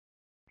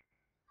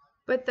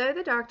But though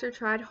the doctor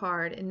tried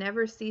hard and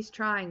never ceased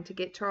trying to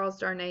get Charles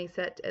Darnay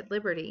set at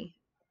liberty,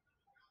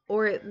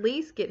 or at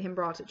least get him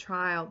brought to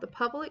trial, the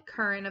public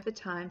current of the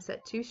time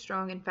set too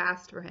strong and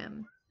fast for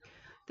him.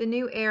 The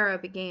new era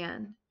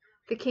began.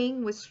 The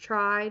king was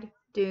tried,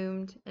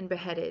 doomed, and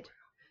beheaded.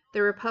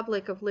 The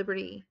Republic of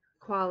Liberty,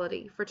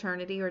 Equality,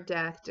 Fraternity, or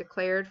Death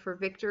declared for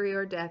victory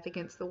or death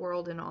against the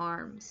world in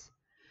arms.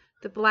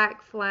 The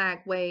black flag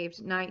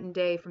waved night and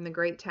day from the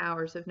great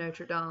towers of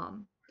Notre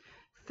Dame.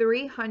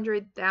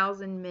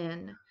 300,000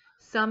 men,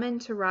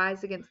 summoned to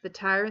rise against the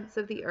tyrants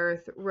of the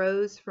earth,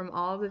 rose from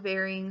all the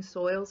varying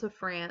soils of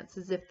France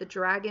as if the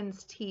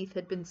dragon's teeth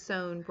had been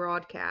sown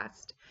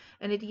broadcast,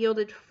 and had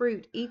yielded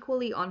fruit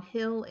equally on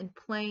hill and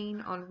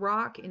plain, on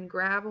rock and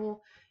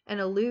gravel and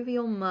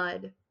alluvial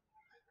mud,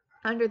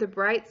 under the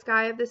bright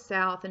sky of the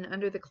south and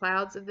under the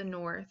clouds of the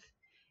north,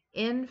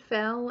 in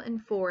fell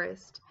and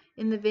forest,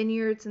 in the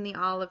vineyards and the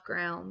olive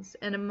grounds,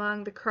 and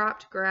among the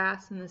cropped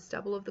grass and the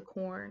stubble of the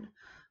corn,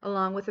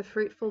 along with the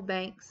fruitful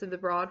banks of the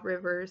broad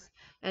rivers,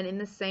 and in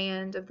the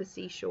sand of the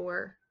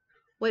seashore.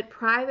 What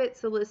private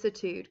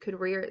solicitude could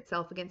rear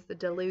itself against the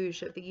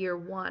deluge of the year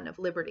one of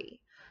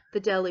liberty, the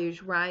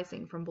deluge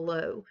rising from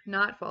below,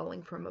 not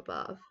falling from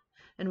above,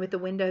 and with the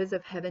windows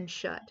of heaven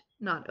shut,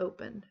 not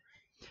opened?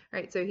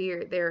 Right, so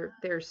here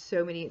there's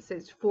so many. It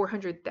says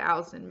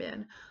 400,000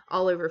 men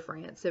all over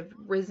France have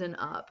risen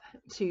up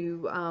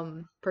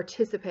to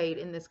participate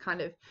in this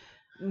kind of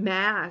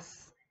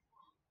mass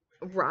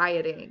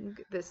rioting,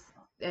 this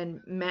and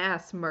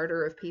mass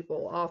murder of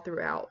people all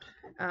throughout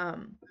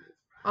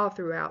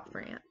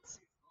France.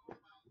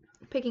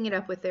 Picking it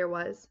up with there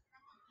was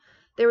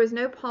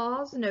no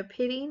pause, no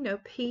pity, no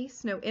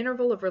peace, no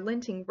interval of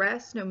relenting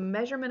rest, no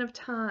measurement of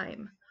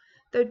time.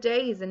 Though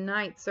days and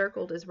nights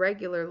circled as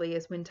regularly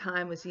as when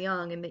time was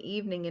young, and the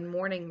evening and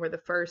morning were the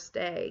first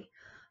day,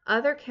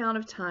 other count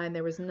of time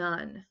there was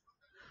none.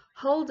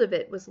 Hold of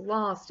it was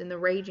lost in the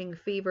raging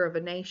fever of a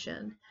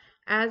nation,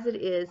 as it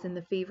is in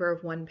the fever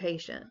of one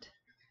patient.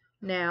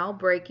 Now,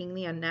 breaking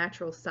the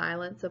unnatural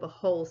silence of a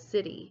whole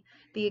city,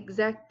 the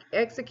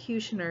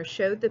executioner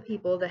showed the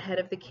people the head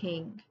of the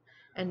king,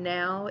 and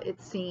now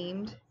it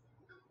seemed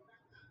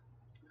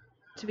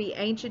to be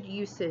ancient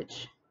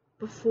usage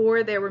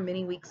before they were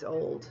many weeks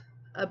old.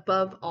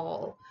 Above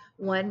all,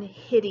 one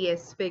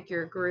hideous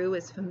figure grew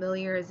as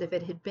familiar as if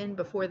it had been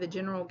before the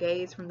general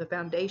gaze from the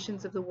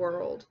foundations of the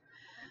world,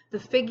 the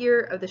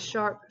figure of the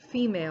sharp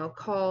female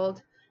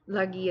called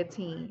La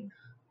Guillotine.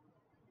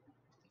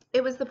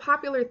 It was the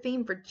popular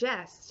theme for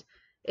jest.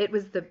 It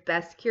was the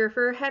best cure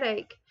for a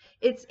headache.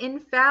 It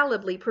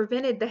infallibly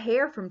prevented the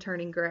hair from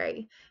turning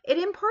gray. It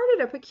imparted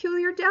a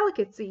peculiar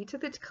delicacy to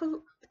the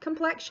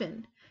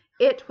complexion.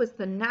 It was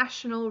the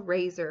national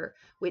razor,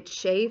 which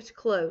shaved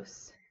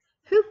close.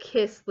 Who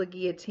kissed the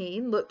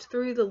guillotine, looked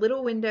through the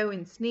little window,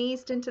 and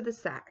sneezed into the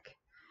sack?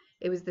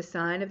 It was the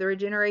sign of the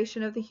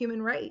regeneration of the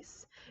human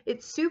race.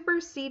 It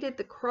superseded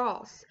the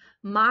cross.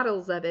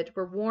 Models of it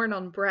were worn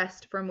on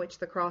breast from which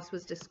the cross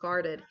was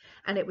discarded,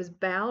 and it was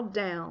bowed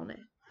down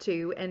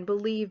to and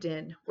believed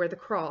in where the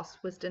cross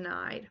was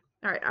denied.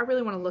 All right, I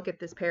really want to look at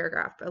this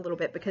paragraph a little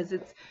bit because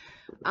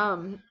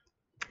um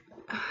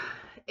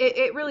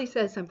it really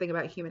says something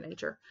about human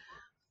nature.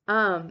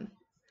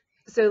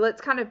 So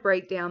let's kind of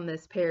break down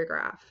this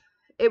paragraph.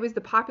 It was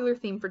the popular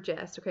theme for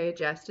jest. Okay, a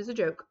jest is a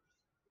joke.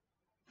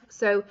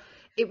 So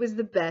it was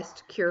the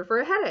best cure for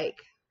a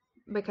headache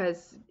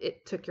because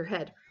it took your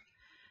head.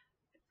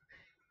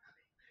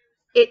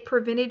 It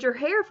prevented your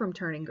hair from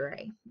turning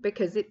gray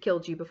because it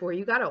killed you before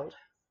you got old.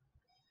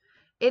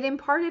 It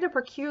imparted a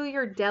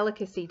peculiar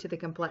delicacy to the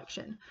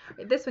complexion.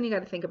 This one you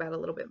got to think about a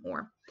little bit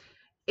more.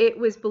 It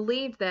was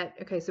believed that,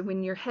 okay, so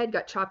when your head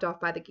got chopped off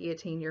by the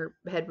guillotine, your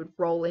head would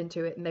roll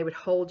into it and they would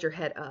hold your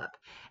head up.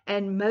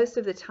 And most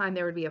of the time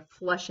there would be a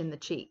flush in the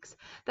cheeks.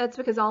 That's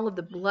because all of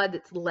the blood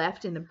that's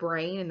left in the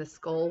brain and the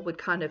skull would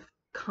kind of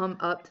come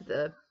up to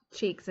the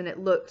cheeks, and it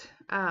looked,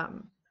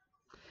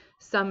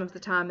 some of the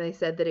time they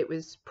said that it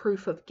was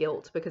proof of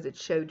guilt because it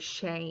showed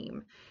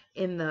shame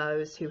in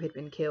those who had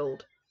been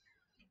killed.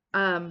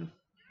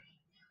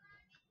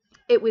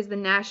 It was the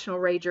national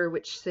rager,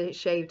 which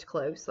shaved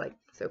close, like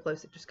so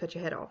close it just cut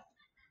your head off.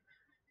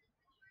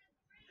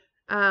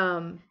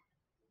 And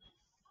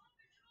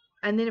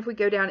then if we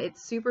go down, it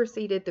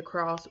superseded the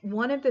cross.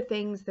 One of the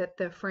things that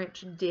the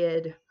French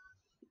did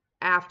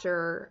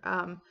after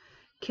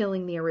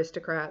killing the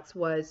aristocrats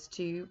was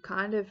to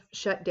kind of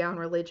shut down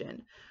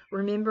religion,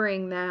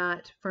 remembering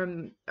that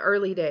from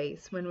early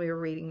days when we were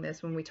reading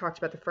this, when we talked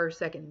about the first,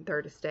 second, and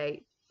third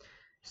estate.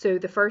 So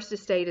the first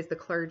estate is the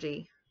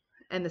clergy,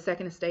 and the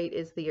second estate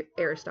is the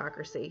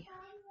aristocracy.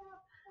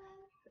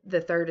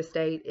 The third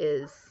estate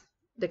is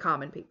the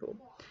common people.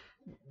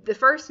 The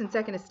first and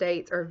second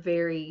estates are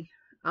very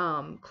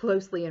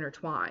closely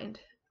intertwined.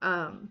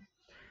 And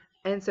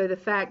so the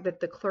fact that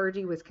the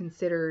clergy was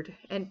considered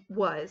and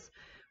was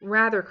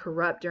rather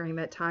corrupt during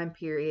that time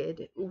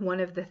period, one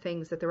of the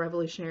things that the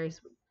revolutionaries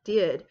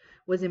did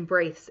was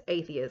embrace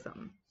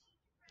atheism.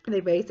 They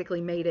basically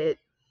made it,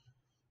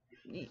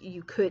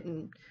 you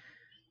couldn't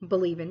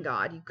believe in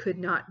God. You could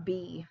not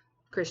be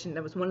Christian.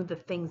 That was one of the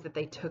things that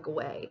they took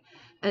away.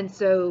 And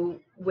so,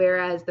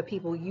 whereas the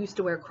people used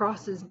to wear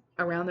crosses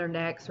around their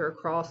necks or a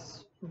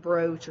cross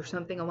brooch or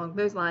something along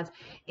those lines,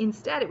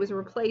 instead it was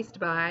replaced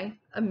by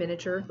a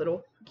miniature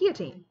little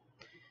guillotine.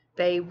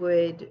 They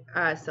would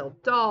sell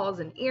dolls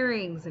and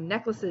earrings and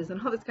necklaces and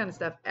all this kind of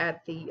stuff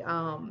at the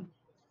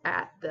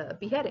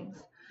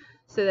beheadings.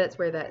 So that's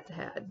where that's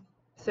had.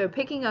 So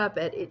picking up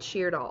at It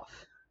Sheared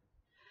Off.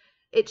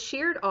 It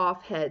sheared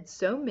off heads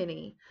so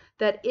many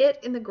that it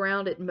and the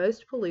ground it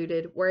most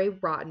polluted were a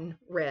rotten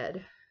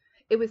red.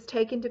 It was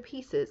taken to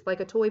pieces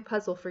like a toy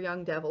puzzle for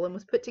young Devil and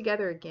was put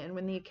together again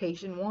when the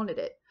occasion wanted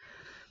it.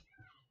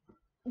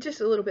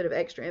 Just a little bit of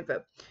extra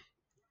info.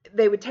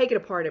 They would take it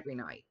apart every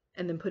night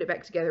and then put it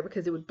back together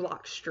because it would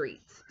block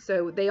streets.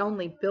 So they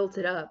only built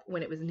it up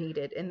when it was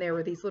needed. And there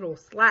were these little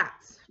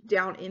slats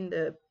down in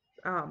the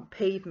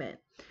pavement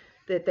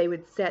that they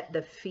would set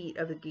the feet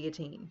of the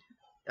guillotine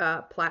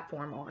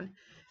platform on.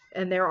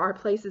 And there are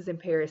places in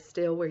Paris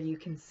still where you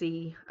can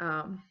see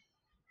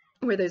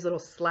where those little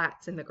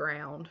slats in the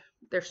ground,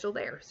 they're still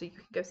there. So you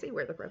can go see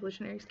where the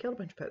revolutionaries killed a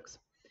bunch of folks.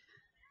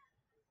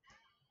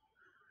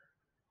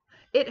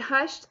 It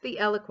hushed the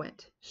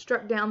eloquent,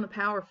 struck down the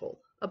powerful,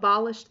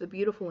 abolished the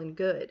beautiful and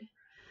good.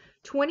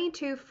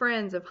 22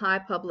 friends of high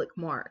public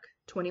mark,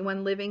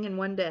 21 living and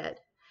 1 dead.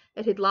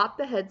 It had lopped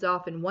the heads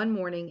off in 1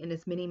 morning in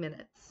as many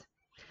minutes.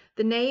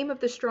 The name of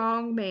the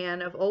strong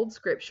man of old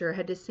Scripture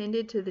had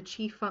descended to the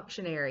chief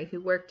functionary who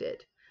worked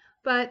it,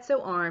 but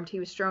so armed he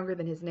was stronger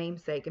than his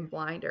namesake and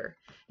blinder,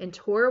 and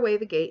tore away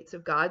the gates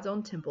of God's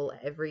own temple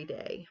every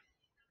day.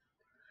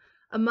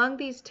 Among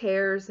these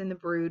tares and the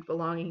brood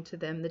belonging to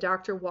them, the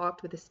doctor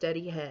walked with a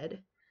steady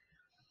head,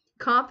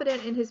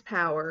 confident in his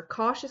power,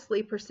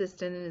 cautiously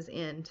persistent in his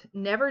end,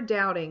 never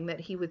doubting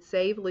that he would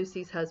save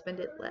Lucy's husband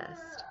at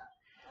last.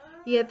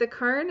 Yet the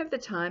current of the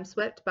time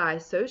swept by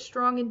so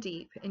strong and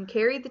deep, and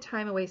carried the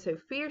time away so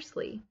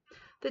fiercely,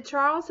 that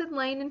Charles had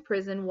lain in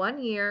prison 1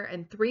 year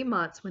and 3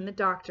 months when the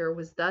doctor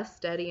was thus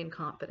steady and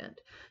confident.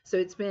 So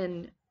it's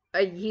been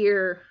a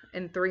year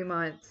and 3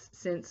 months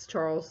since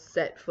Charles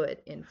set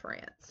foot in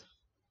France.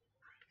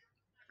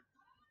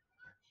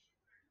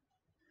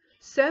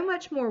 So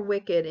much more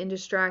wicked and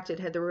distracted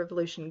had the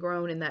revolution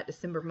grown in that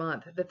December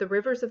month that the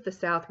rivers of the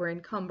South were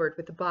encumbered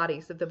with the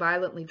bodies of the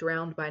violently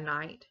drowned by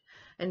night,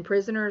 and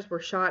prisoners were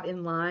shot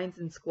in lines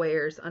and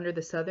squares under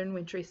the southern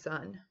wintry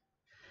sun.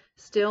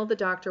 Still the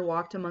doctor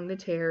walked among the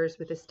terrors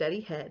with a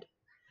steady head.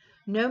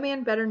 No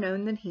man better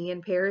known than he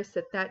in Paris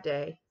at that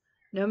day,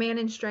 no man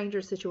in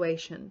stranger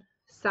situation,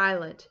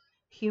 silent,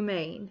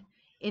 humane,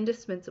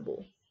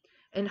 indispensable,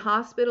 in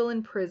hospital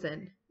and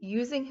prison,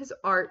 using his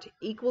art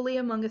equally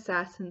among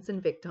assassins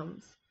and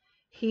victims.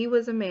 He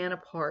was a man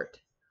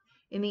apart.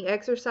 In the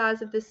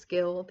exercise of this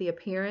skill, the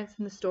appearance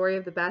and the story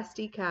of the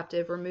Bastille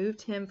captive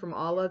removed him from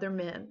all other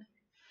men.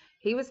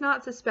 He was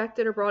not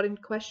suspected or brought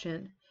into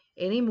question,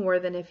 any more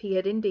than if he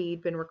had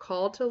indeed been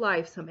recalled to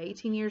life some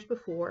 18 years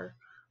before,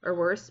 or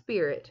were a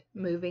spirit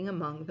moving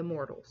among the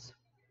mortals.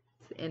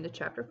 It's the end of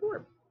chapter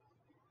 4.